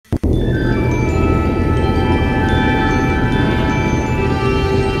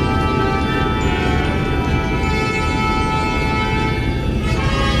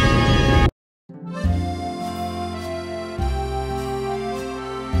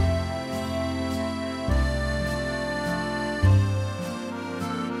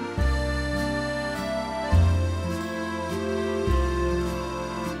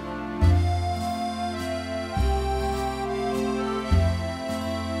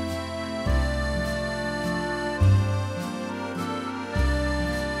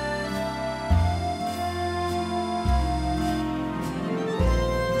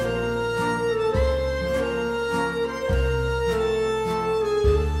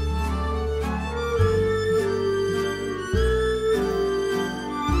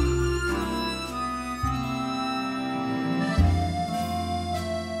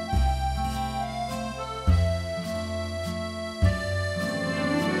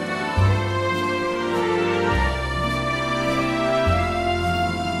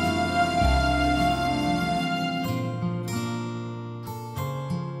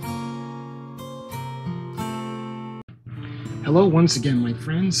Hello once again, my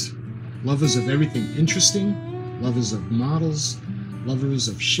friends, lovers of everything interesting, lovers of models, lovers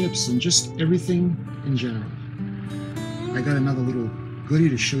of ships, and just everything in general. I got another little goodie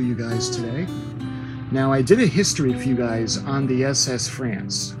to show you guys today. Now, I did a history for you guys on the SS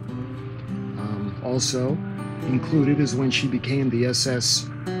France. Also included is when she became the SS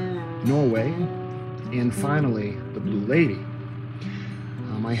Norway, and finally the Blue Lady.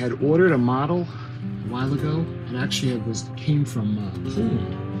 I had ordered a model a while ago. It actually came from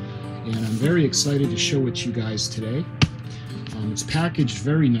Poland, and I'm very excited to show it to you guys today. It's packaged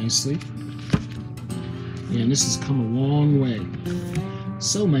very nicely, and this has come a long way.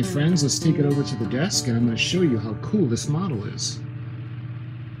 So, my friends, let's take it over to the desk, and I'm going to show you how cool this model is.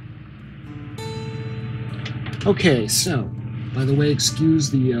 Okay, so, by the way, excuse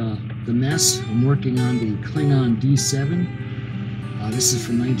the mess. I'm working on the Klingon D7. This is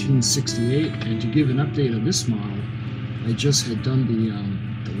from 1968, and to give an update on this model, I just had done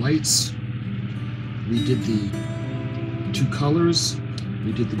the lights. We did the two colors.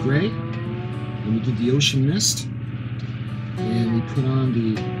 We did the gray, and we did the ocean mist, and we put on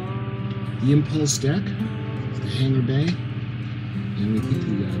the impulse deck, the hangar bay, and we put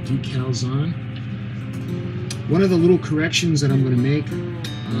the decals on. One of the little corrections that I'm going to make,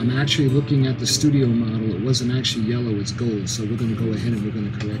 I'm actually looking at the studio model. It wasn't actually yellow, it's gold, so we're going to go ahead and we're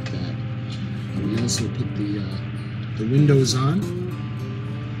going to correct that. We also put the windows on.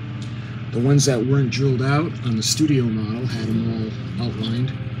 The ones that weren't drilled out on the studio model had them all outlined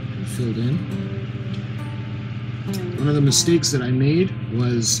and filled in. One of the mistakes that I made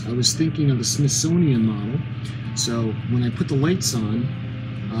was I was thinking of the Smithsonian model. So when I put the lights on,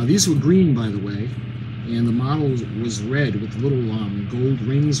 these were green, by the way, and the model was red with little gold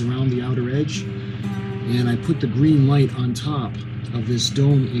rings around the outer edge, and I put the green light on top of this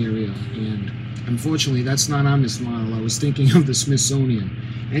dome area, and unfortunately that's not on this model. I was thinking of the Smithsonian.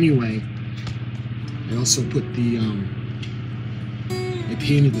 Anyway, I also put I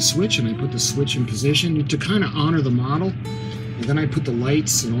painted the switch, and I put the switch in position to kind of honor the model, and then I put the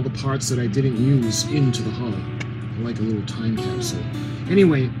lights and all the parts that I didn't use into the hull, like a little time capsule.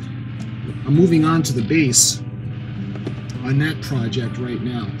 Anyway, I'm moving on to the base on that project right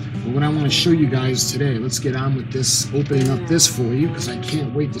now. But what I want to show you guys today, let's get on with this, opening up this for you, because I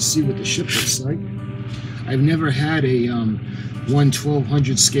can't wait to see what the ship looks like. I've never had a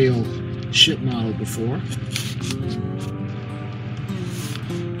 1/1200 scale ship model before.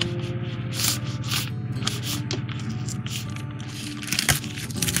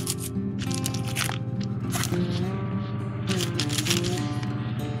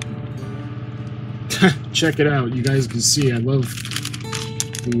 Check it out. You guys can see I love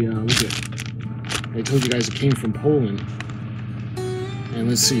the, look at, I told you guys it came from Poland. And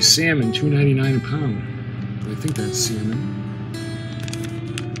let's see, salmon, $2.99 a pound. I think that's salmon.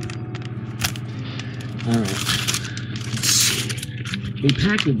 Alright. Let's see. They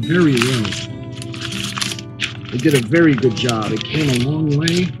packed it very well. They did a very good job. It came a long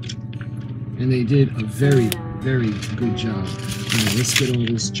way, and they did a very, very good job. Now, let's get all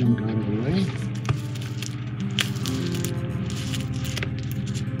this junk out of the way.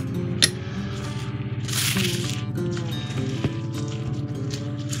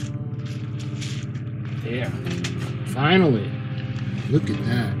 There. Finally. Look at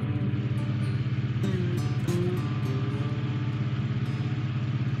that.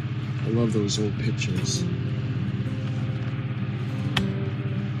 I love those old pictures.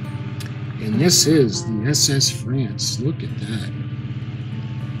 And this is the SS France. Look at that.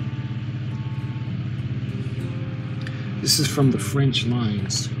 This is from the French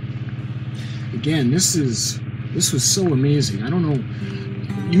lines. Again, this was so amazing. I don't know.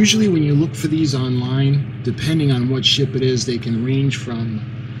 Usually when you look for these online, depending on what ship it is, they can range from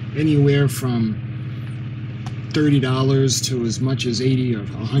anywhere from $30 to as much as $80 or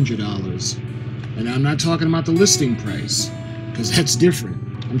 $100. And I'm not talking about the listing price, because that's different.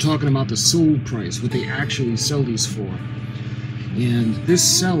 I'm talking about the sold price, what they actually sell these for. And this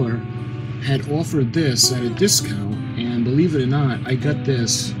seller had offered this at a discount, and believe it or not, I got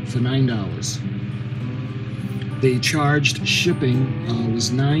this for $9. They charged shipping was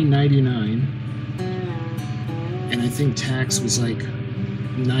 $9.99, and I think tax was like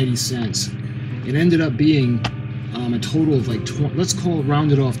 90 cents. It ended up being a total of like, let's call it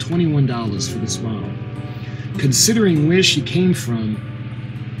rounded off, $21 for this model. Considering where she came from,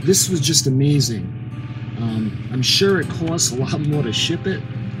 this was just amazing. I'm sure it costs a lot more to ship it,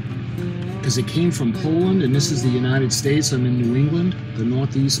 because it came from Poland, and this is the United States. I'm in New England, the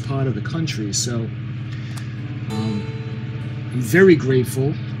northeast part of the country, so I'm very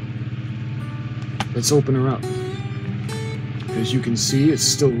grateful. Let's open her up. as you can see, it's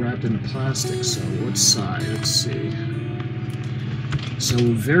still wrapped in the plastic. So what side? Let's see. So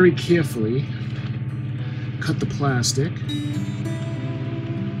very carefully cut the plastic.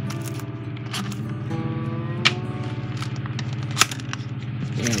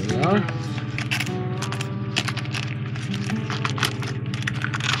 There we are.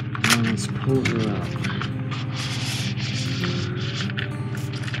 Now let's pull her out.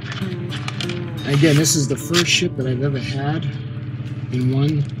 Again, this is the first ship that I've ever had in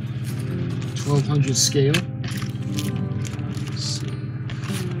one 1200 scale. Let's see.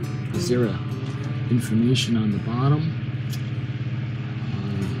 Is there information on the bottom?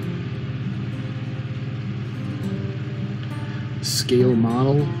 Scale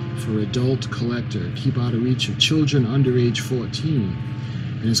model for adult collector. Keep out of reach of children under age 14.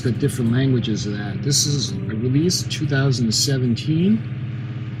 And it's got different languages of that. This is a release 2017.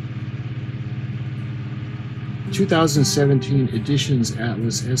 2017 Editions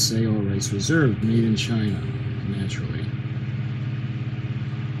Atlas SA, all rights reserved, made in China, naturally.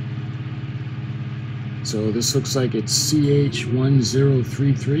 So this looks like it's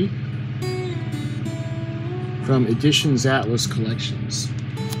CH1033 from Editions Atlas Collections.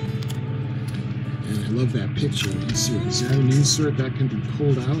 And I love that picture. Let's see, is that an insert that can be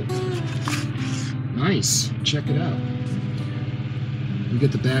pulled out? Nice, check it out. You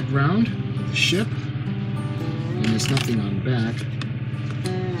get the background of the ship. And there's nothing on the back, so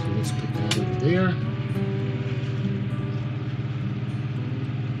let's put that over there.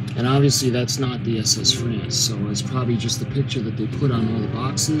 And obviously that's not the SS France, so it's probably just the picture that they put on all the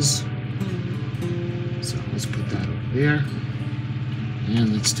boxes. So let's put that over there,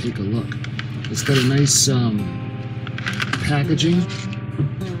 and let's take a look. It's got a nice packaging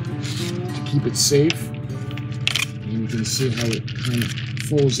to keep it safe, and you can see how it kind of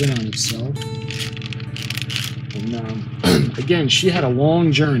folds in on itself. And again, she had a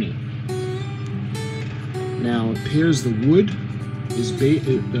long journey. Now it appears the wood is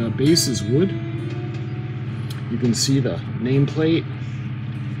the base is wood. You can see the nameplate,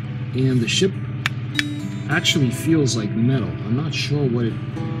 and the ship actually feels like metal. I'm not sure what it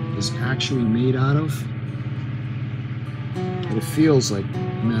is actually made out of, but it feels like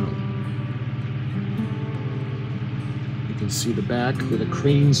metal. You can see the back where the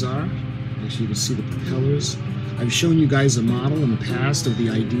cranes are. Actually, you can see the propellers. I've shown you guys a model in the past of the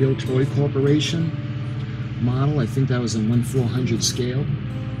Ideal Toy Corporation model. I think that was in 1/400 scale,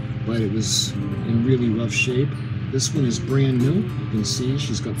 but it was in really rough shape. This one is brand new. You can see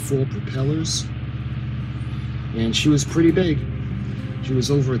she's got 4 propellers, and she was pretty big. She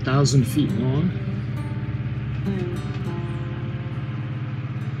was over 1,000 feet long,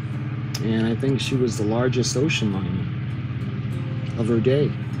 and I think she was the largest ocean liner of her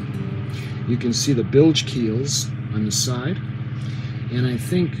day. You can see the bilge keels on the side, and I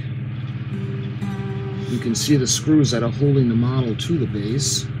think you can see the screws that are holding the model to the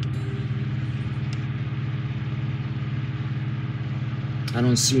base. I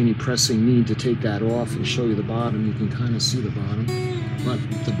don't see any pressing need to take that off and show you the bottom. You can kind of see the bottom, but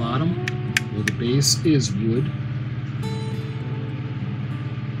the bottom, or the base, is wood.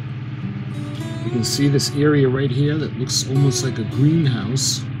 You can see this area right here that looks almost like a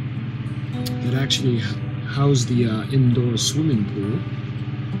greenhouse that actually housed the indoor swimming pool.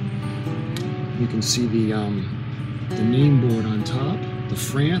 You can see the name board on top, the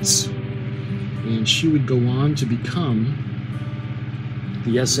France, and she would go on to become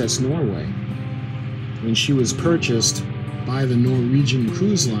the SS Norway when she was purchased by the Norwegian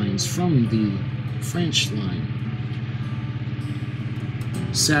cruise lines from the French line.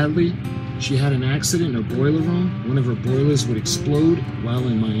 Sadly, she had an accident in her boiler room. One of her boilers would explode while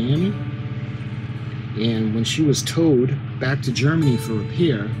in Miami, and when she was towed back to Germany for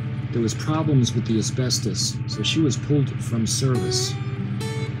repair, there was problems with the asbestos, so she was pulled from service.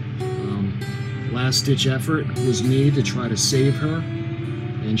 Last-ditch effort was made to try to save her,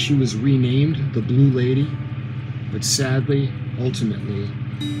 and she was renamed the Blue Lady, but sadly, ultimately,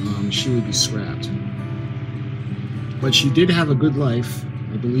 she would be scrapped. But she did have a good life.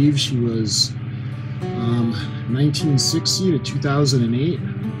 I believe she was 1960 to 2008,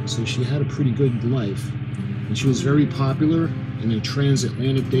 so she had a pretty good life. And she was very popular in the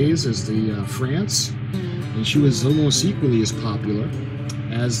transatlantic days as the France, and she was almost equally as popular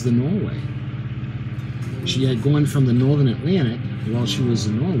as the Norway. She had gone from the Northern Atlantic while she was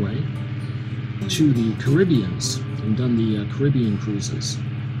in Norway to the Caribbeans and done the Caribbean cruises.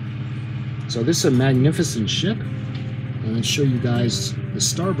 So this is a magnificent ship, and let's show you guys the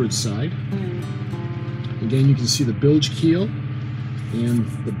starboard side. Again, you can see the bilge keel and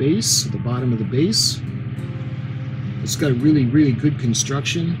the base, the bottom of the base. It's got a really, really good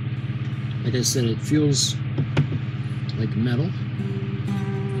construction. Like I said, it feels like metal.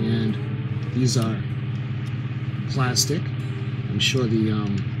 And these are plastic. I'm sure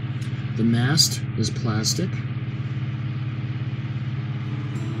the mast is plastic.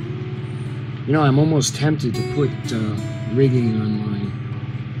 You know, I'm almost tempted to put rigging on mine.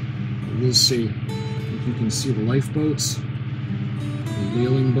 We'll see. If you can see the lifeboats, the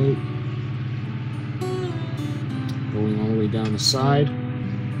whaling boat going all the way down the side.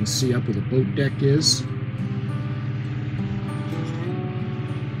 You can see up where the boat deck is.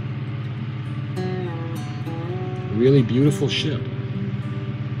 A really beautiful ship.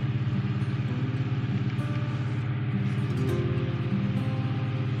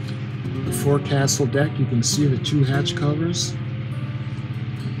 The forecastle deck, you can see the 2 hatch covers,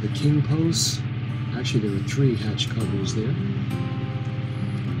 the king posts. Actually, there are 3 hatch covers there.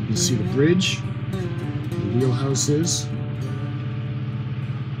 You can see the bridge, the wheelhouses,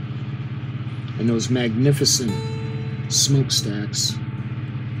 and those magnificent smokestacks.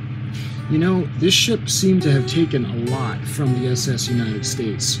 You know, this ship seemed to have taken a lot from the SS United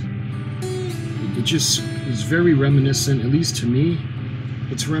States. It just is very reminiscent, at least to me,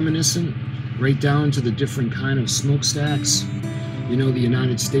 it's reminiscent, right down to the different kind of smokestacks. You know, the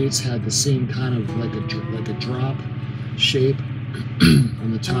United States had the same kind of like a drop shape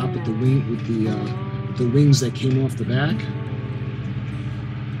on the top with the wing, with the wings that came off the back.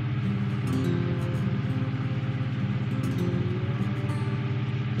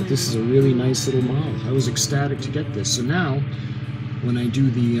 But this is a really nice little model. I was ecstatic to get this. So now, when I do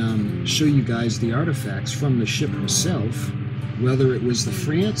the show you guys the artifacts from the ship herself, whether it was the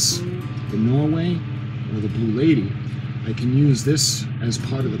France, the Norway, or the Blue Lady, I can use this as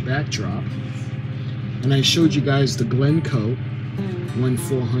part of the backdrop. And I showed you guys the Glencoe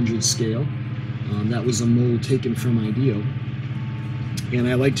 1/400 scale. That was a mold taken from Ideal. And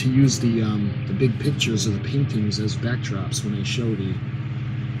I like to use the big pictures of the paintings as backdrops when I show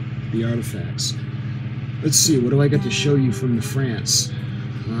the artifacts. Let's see, what do I got to show you from the France?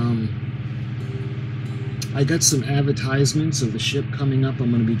 I got some advertisements of the ship coming up.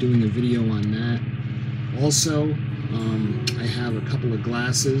 I'm going to be doing a video on that. Also, I have a couple of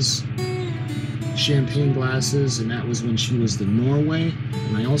glasses, champagne glasses, and that was when she was the Norway.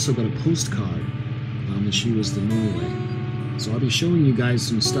 And I also got a postcard when she was the Norway. So I'll be showing you guys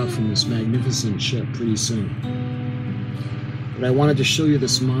some stuff from this magnificent ship pretty soon. But I wanted to show you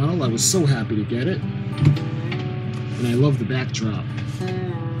this model. I was so happy to get it. And I love the backdrop.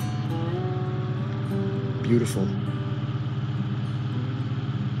 Beautiful.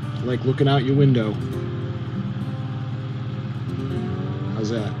 Like looking out your window. How's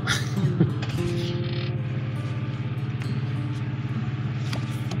that?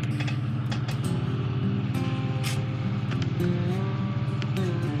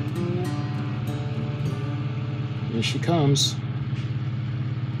 Here she comes.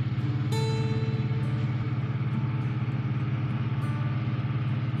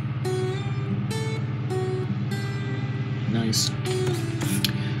 Nice.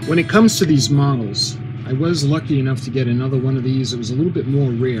 When it comes to these models, I was lucky enough to get another one of these. It was a little bit more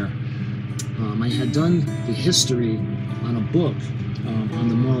rare. I had done the history on a book on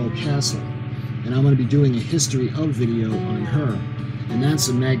the Morro Castle, and I'm going to be doing a history of video on her. And that's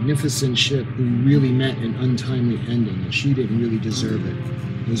a magnificent ship who really met an untimely ending, and she didn't really deserve it.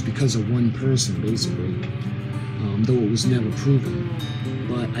 It was because of one person, basically, though it was never proven.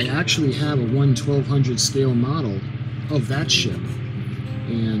 But I actually have a 1/1200 scale model of that ship,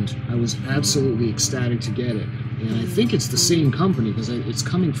 and I was absolutely ecstatic to get it. And I think it's the same company, because it's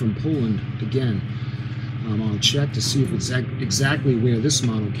coming from Poland again. I'll check to see if it's exactly where this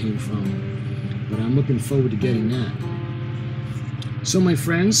model came from, but I'm looking forward to getting that. So my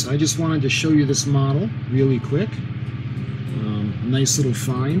friends, I just wanted to show you this model really quick. Nice little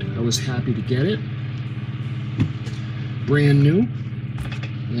find. I was happy to get it. Brand new.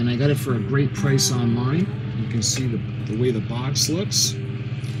 And I got it for a great price online. You can see the way the box looks.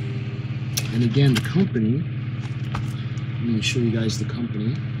 And again, the company, let me show you guys the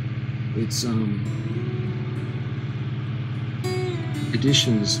company. It's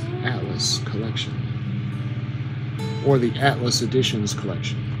Editions Atlas Collection, or the Atlas Editions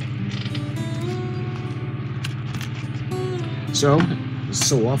Collection.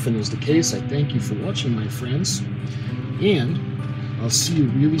 So often is the case, I thank you for watching, my friends, and I'll see you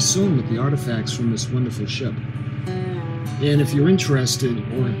really soon with the artifacts from this wonderful ship. And if you're interested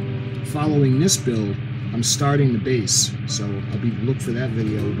or following this build, I'm starting the base, so look for that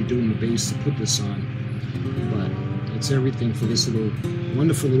video. We'll be doing the base to put this on, but it's everything for this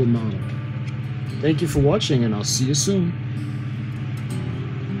wonderful little model. Thank you for watching, and I'll see you soon.